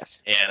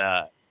 Yes.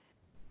 And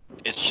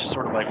it's just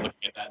sort of like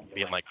looking at that and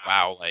being like,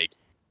 wow, like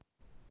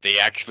they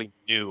actually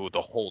knew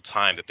the whole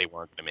time that they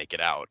weren't going to make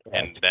it out.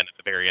 Right. And then at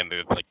the very end,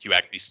 like you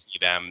actually see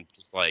them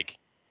just like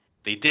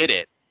they did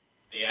it.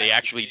 They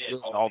actually did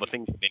all the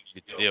things that they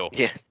needed to do.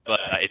 Yeah.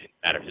 But it didn't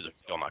matter because they're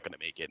still not going to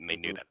make it, and they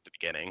knew that at the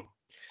beginning.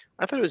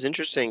 I thought it was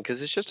interesting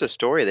because it's just a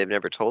story they've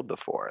never told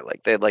before.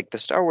 Like the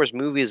Star Wars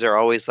movies are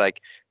always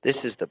like,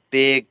 this is the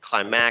big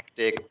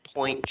climactic,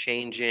 point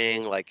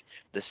changing, like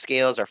the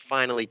scales are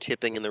finally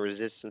tipping in the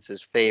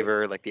Resistance's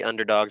favor, like the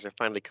underdogs are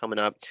finally coming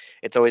up.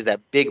 It's always that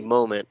big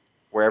moment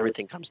where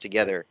everything comes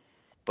together.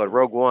 But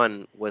Rogue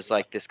One was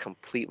like this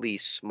completely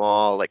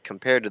small, like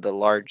compared to the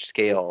large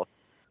scale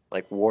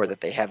like war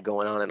that they have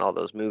going on in all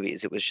those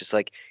movies. It was just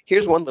like,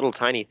 here's one little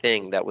tiny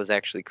thing that was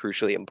actually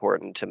crucially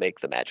important to make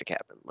the magic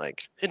happen.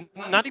 Like, and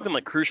not even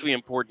like crucially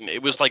important.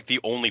 It was like the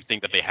only thing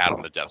that they had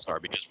on the Death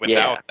Star, because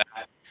without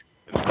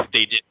that,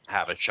 they didn't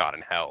have a shot in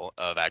hell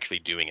of actually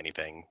doing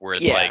anything.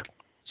 Whereas like,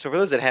 so for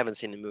those that haven't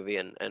seen the movie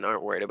and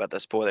aren't worried about the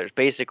spoilers,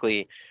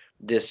 basically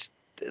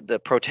the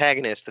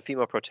protagonist, the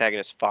female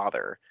protagonist's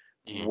father,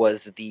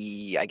 was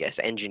the, I guess,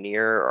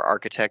 engineer or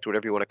architect,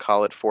 whatever you want to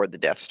call it, for the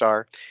Death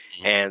Star.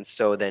 And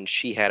so then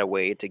she had a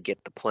way to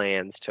get the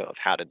plans of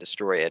how to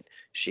destroy it.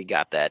 She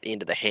got that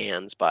into the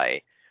hands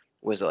by,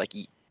 was it like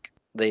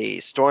they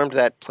stormed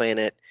that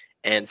planet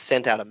and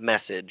sent out a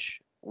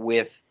message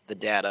with the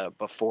data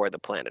before the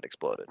planet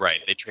exploded.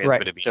 Right. They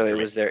transmitted the information. So it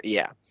was there,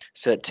 yeah.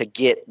 So to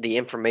get the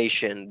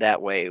information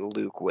that way,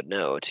 Luke would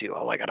know to,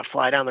 I got to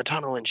fly down the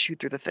tunnel and shoot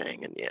through the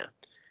thing. And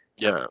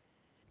yeah.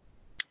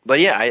 But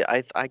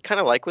yeah, I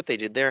kind of like what they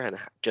did there and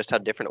just how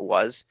different it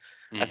was.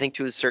 I think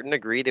to a certain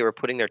degree they were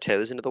putting their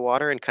toes into the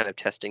water and kind of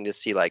testing to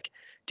see, like,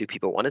 do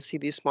people want to see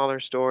these smaller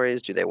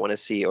stories? Do they want to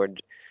see, or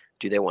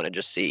do they want to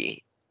just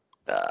see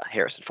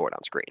Harrison Ford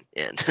on screen?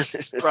 And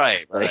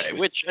right.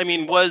 Which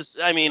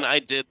I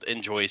did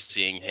enjoy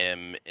seeing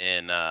him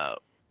in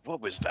what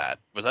was that?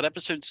 Was that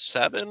episode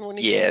 7 when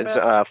he came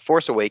back?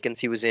 Force Awakens.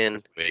 He was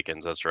in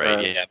Awakens. That's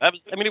right. Yeah.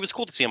 It was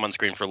cool to see him on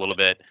screen for a little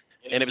bit.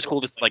 And it was cool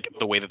to like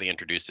the way that they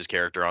introduced his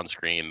character on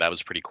screen. That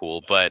was pretty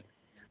cool. But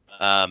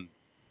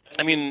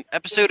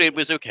episode 8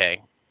 was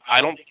okay.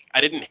 I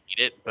didn't hate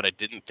it, but I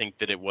didn't think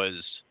that it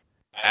was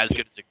as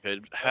good as it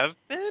could have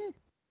been.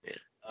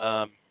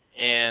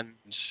 And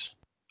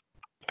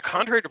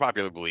contrary to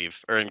popular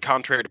belief, or in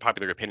contrary to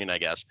popular opinion, I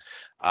guess,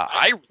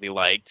 I really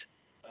liked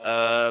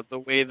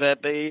the way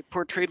that they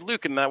portrayed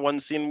Luke in that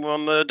one scene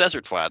on the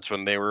desert flats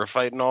when they were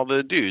fighting all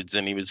the dudes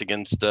and he was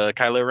against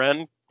Kylo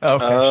Ren.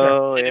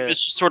 Oh, yeah. It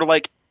was just sort of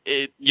like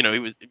it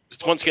was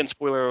once again,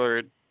 spoiler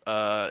alert,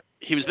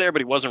 he was there but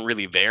he wasn't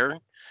really there,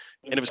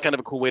 and it was kind of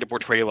a cool way to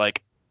portray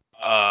like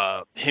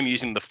him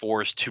using the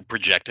Force to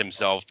project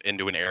himself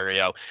into an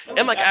area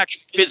and like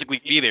actually physically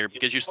be there,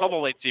 because you saw the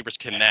lightsabers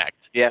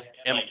connect. Yeah.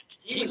 And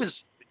he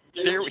was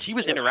there, he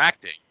was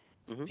interacting.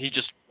 Mm-hmm. He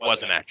just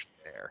wasn't actually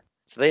there.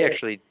 So they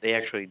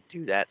actually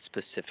do that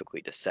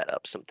specifically to set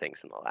up some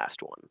things in the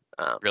last one.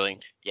 Really?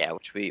 Yeah,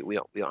 which we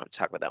don't have to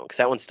talk about that one because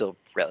that one's still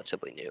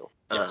relatively new.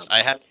 Yes, I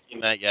haven't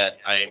seen that yet.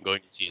 I am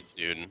going to see it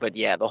soon. But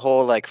yeah, the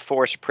whole like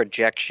force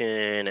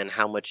projection and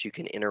how much you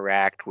can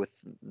interact with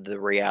the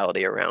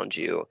reality around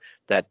you,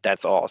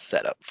 that's all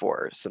set up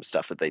for some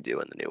stuff that they do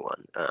in the new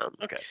one.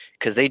 Okay.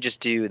 Because they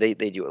do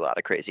a lot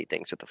of crazy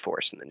things with the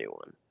force in the new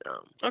one.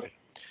 Okay.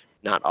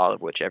 Not all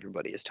of which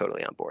everybody is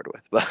totally on board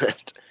with,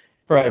 but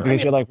Right,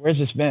 because you're like, where's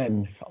this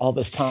been all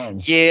this time?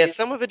 yeah,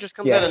 some of it just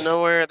comes out of Yeah.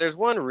 nowhere. There's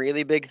one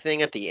really big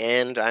thing at the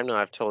end. I know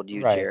I've told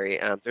you, Right. Jerry.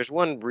 There's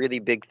one really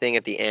big thing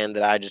at the end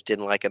that I just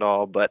didn't like at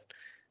all, but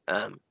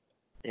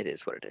it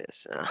is what it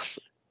is.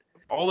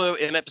 Although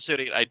in episode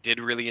 8, I did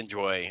really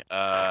enjoy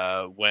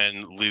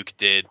when Luke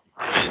did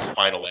his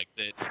final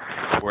exit,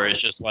 where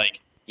it's just like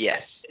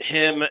Yes.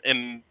 him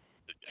and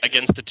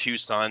against the two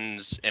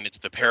suns, and it's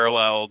the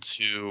parallel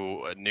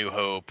to A New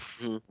Hope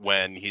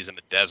when he's in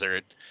the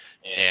desert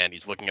and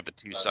he's looking at the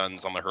two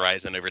suns on the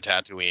horizon over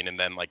Tatooine, and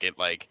then like it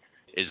like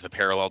is the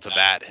parallel to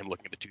that, him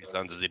looking at the two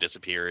suns as he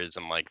disappears,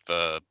 and like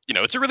the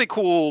it's a really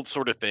cool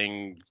sort of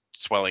thing,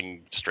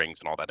 swelling strings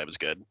and all that. It was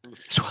good.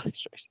 Swelling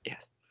strings,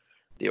 yes.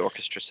 The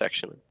orchestra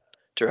section,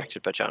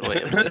 directed by John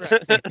Williams.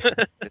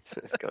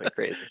 It's going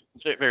crazy.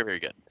 Very, very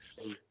good.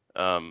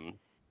 I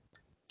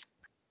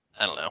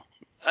don't know.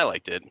 I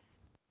liked it.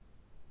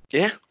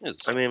 Yeah,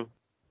 I mean,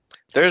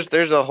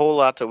 there's a whole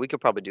lot we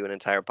could probably do an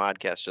entire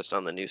podcast just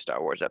on the new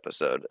Star Wars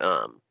episode.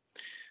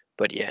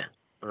 But yeah,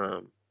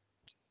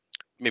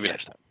 maybe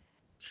next time.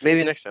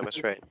 Maybe next time.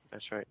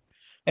 That's right.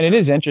 And it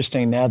is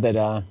interesting now that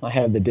I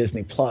have the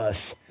Disney Plus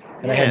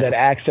and I have that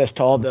access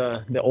to all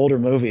the older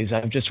movies.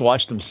 I've just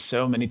watched them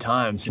so many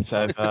times since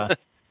I've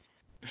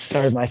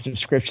started my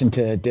subscription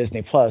to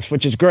Disney Plus,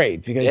 which is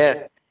great because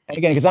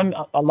again, because I'm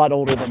a lot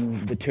older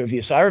than the two of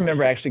you, so I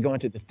remember actually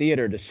going to the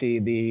theater to see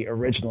the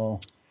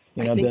original,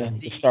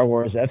 the Star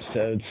Wars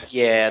episodes.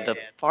 Yeah, the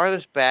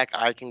farthest back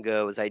I can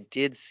go is I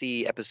did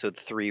see Episode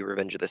 3,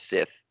 Revenge of the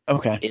Sith.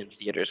 Okay. In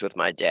theaters with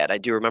my dad. I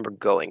do remember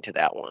going to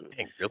that one.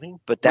 Dang, really?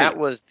 But that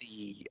was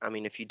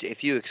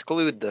if you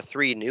exclude the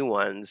 3 new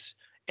ones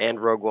and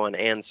Rogue One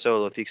and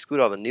Solo, if you exclude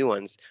all the new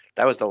ones,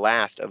 that was the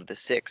last of the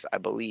 6, I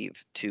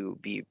believe, to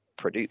be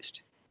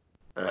produced.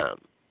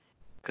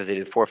 Because they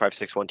did 4, 5,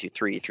 6, 1, 2,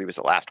 3. 3 was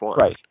the last one.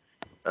 Right.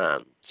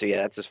 So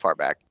yeah, that's as far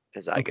back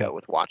as I go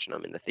with watching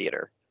them in the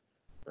theater.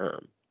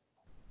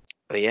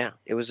 But yeah,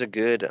 it was a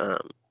good.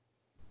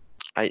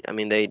 I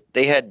mean,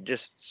 they had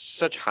just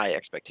such high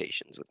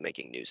expectations with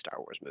making new Star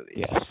Wars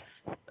movies. Yes.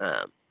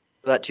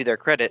 But to their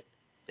credit,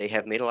 they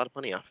have made a lot of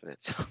money off of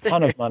it. So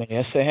ton of money,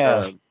 yes, they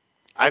have.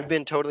 I've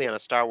been totally on a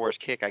Star Wars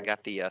kick. I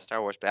got the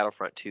Star Wars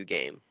Battlefront 2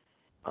 game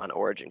on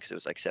Origin because it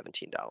was like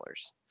 $17.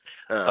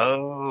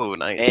 Oh,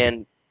 nice.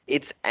 And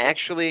it's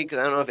actually, because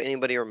I don't know if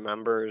anybody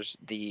remembers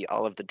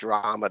all of the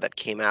drama that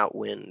came out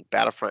when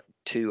Battlefront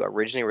 2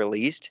 originally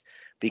released,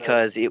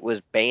 because it was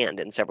banned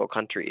in several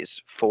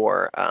countries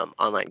for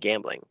online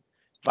gambling.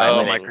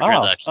 Violating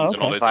microtransactions and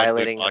all those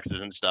violating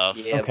boxes and stuff.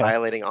 Yeah,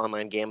 violating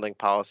online gambling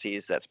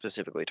policies that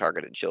specifically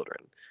targeted children.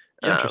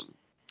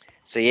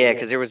 So yeah,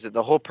 because there was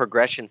the whole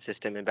progression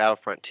system in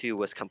Battlefront 2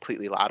 was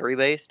completely lottery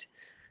based.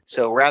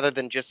 So rather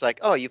than just like,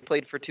 oh, you've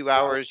played for 2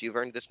 hours, you've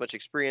earned this much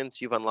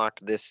experience, you've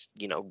unlocked this,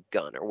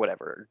 gun or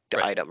whatever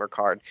item or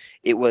card,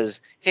 it was,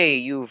 hey,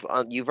 you've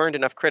earned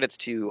enough credits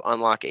to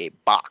unlock a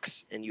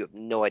box, and you have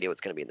no idea what's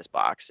going to be in this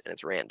box, and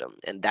it's random,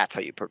 and that's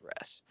how you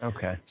progress.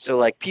 Okay. So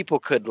like people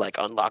could like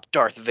unlock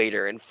Darth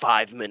Vader in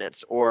 5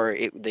 minutes, or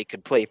they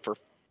could play for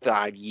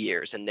 5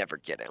 years and never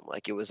get him.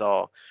 Like it was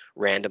all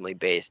randomly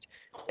based,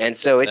 and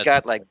so it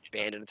got like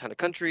banned in a ton of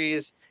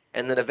countries.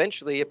 And then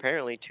eventually,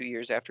 apparently 2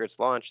 years after its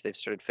launch, they've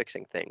started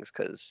fixing things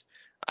because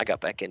I got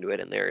back into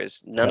it, and there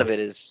is none of it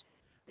is.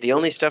 The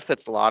only stuff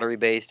that's lottery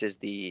based is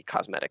the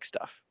cosmetic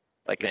stuff,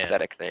 like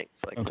aesthetic things.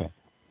 Like,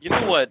 you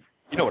know what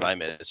I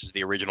miss is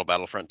the original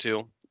Battlefront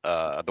 2,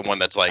 the one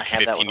that's like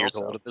 15 years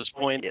old at this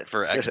point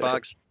for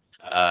Xbox.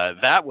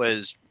 That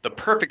was the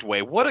perfect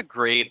way. What a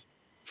great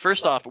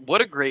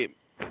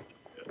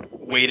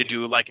way to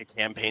do like a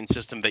campaign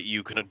system that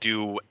you can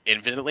do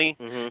infinitely.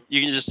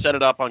 You can just set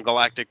it up on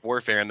Galactic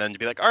Warfare and then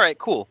be like, all right,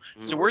 cool.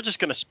 So we're just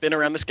going to spin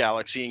around this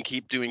galaxy and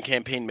keep doing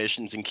campaign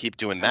missions and keep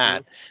doing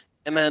that.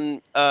 And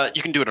then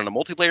you can do it on a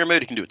multiplayer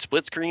mode. You can do it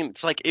split screen.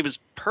 It's like, it was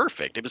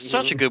perfect. It was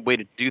such a good way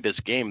to do this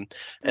game.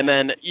 And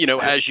then,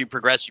 as you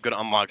progress, you can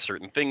unlock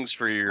certain things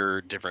for your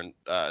different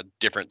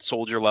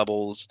soldier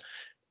levels.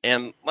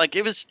 And like,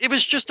 it was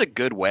just a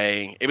good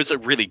way. It was a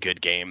really good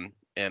game.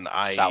 And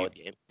solid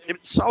game.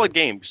 Solid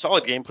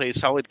gameplay,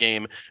 solid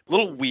game. A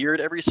little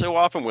weird every so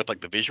often with like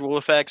the visual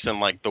effects and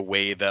like the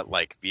way that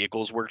like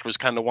vehicles worked was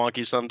kind of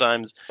wonky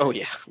sometimes. Oh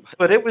yeah,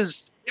 but it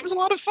was a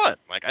lot of fun.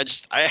 Like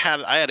I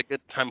had a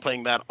good time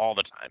playing that all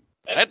the time.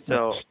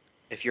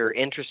 if you're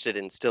interested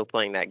in still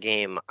playing that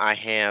game, I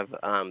have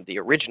the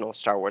original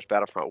Star Wars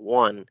Battlefront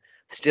 1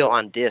 still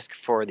on disc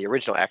for the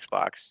original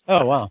Xbox.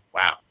 Oh wow.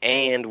 Wow.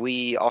 And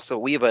we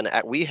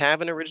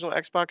have an original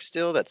Xbox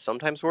still that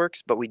sometimes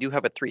works, but we do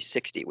have a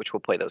 360 which will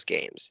play those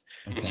games.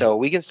 Okay. So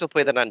we can still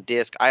play that on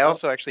disc. I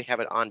also actually have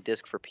it on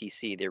disc for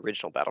PC, the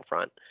original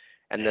Battlefront,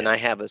 and then I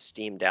have a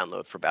Steam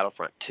download for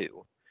Battlefront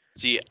 2.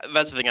 See,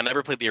 that's the thing. I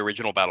never played the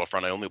original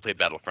Battlefront. I only played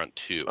Battlefront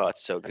 2. Oh,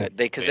 it's so good.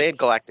 Because they had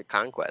Galactic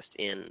Conquest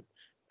in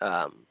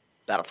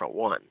Battlefront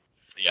 1.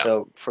 Yeah.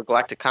 So for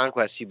Galactic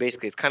Conquest,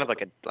 it's kind of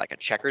like a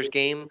checkers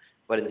game,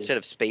 but instead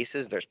of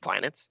spaces, there's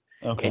planets.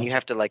 Okay. And you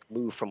have to like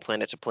move from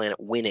planet to planet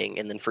winning,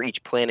 and then for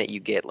each planet you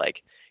get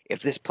like,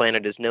 if this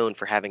planet is known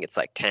for having its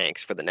like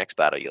tanks for the next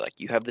battle,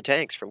 you have the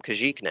tanks from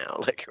Kashyyyk now.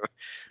 Like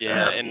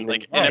Yeah, and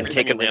every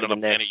take time them you land into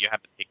on the a planet, next. you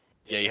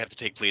have to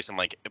take place in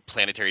like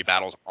planetary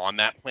battles on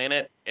that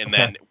planet, and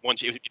then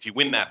if you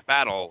win that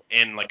battle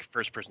in like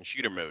first person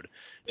shooter mode,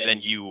 then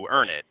you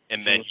earn it,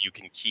 and then you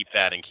can keep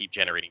that and keep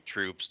generating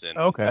troops and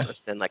Okay.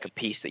 It's then like a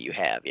piece that you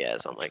have,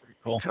 it's on like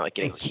Cool. kind of like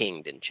getting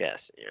kinged in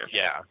chess. Yeah.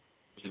 yeah,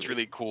 it's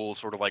really cool,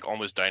 sort of like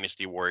almost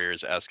Dynasty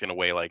Warriors-esque in a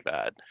way like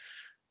that.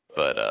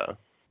 But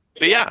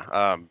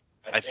yeah,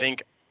 I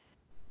think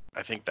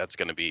that's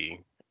gonna be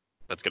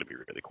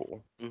really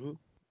cool. Mm-hmm.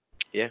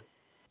 Yeah.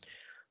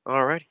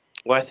 All right.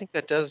 Well, I think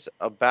that does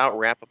about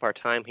wrap up our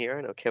time here.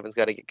 I know Kevin's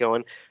got to get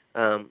going.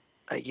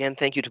 Again,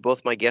 thank you to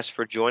both my guests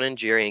for joining,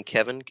 Jerry and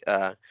Kevin.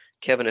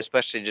 Kevin,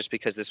 especially just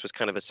because this was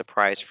kind of a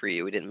surprise for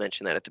you. We didn't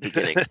mention that at the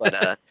beginning,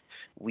 but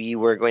we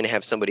were going to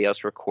have somebody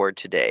else record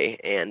today,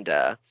 and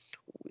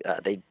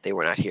they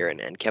were not here,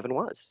 and Kevin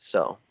was.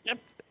 So, Yep.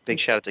 Big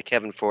shout out to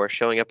Kevin for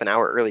showing up an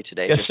hour early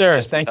today. Yes,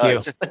 sir. Thank you.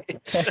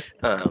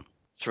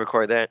 To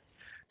record that.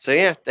 So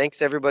yeah,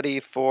 thanks everybody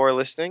for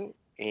listening,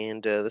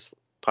 and this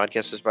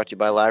podcast is brought to you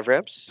by Live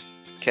Reps.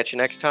 Catch you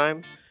next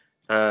time.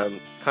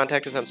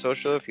 Contact us on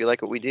social if you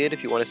like what we did.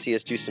 If you want to see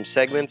us do some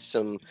segments,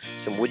 some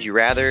would you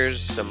rathers,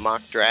 some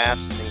mock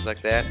drafts, things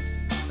like that.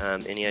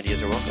 Any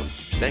ideas are welcome.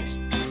 Thanks.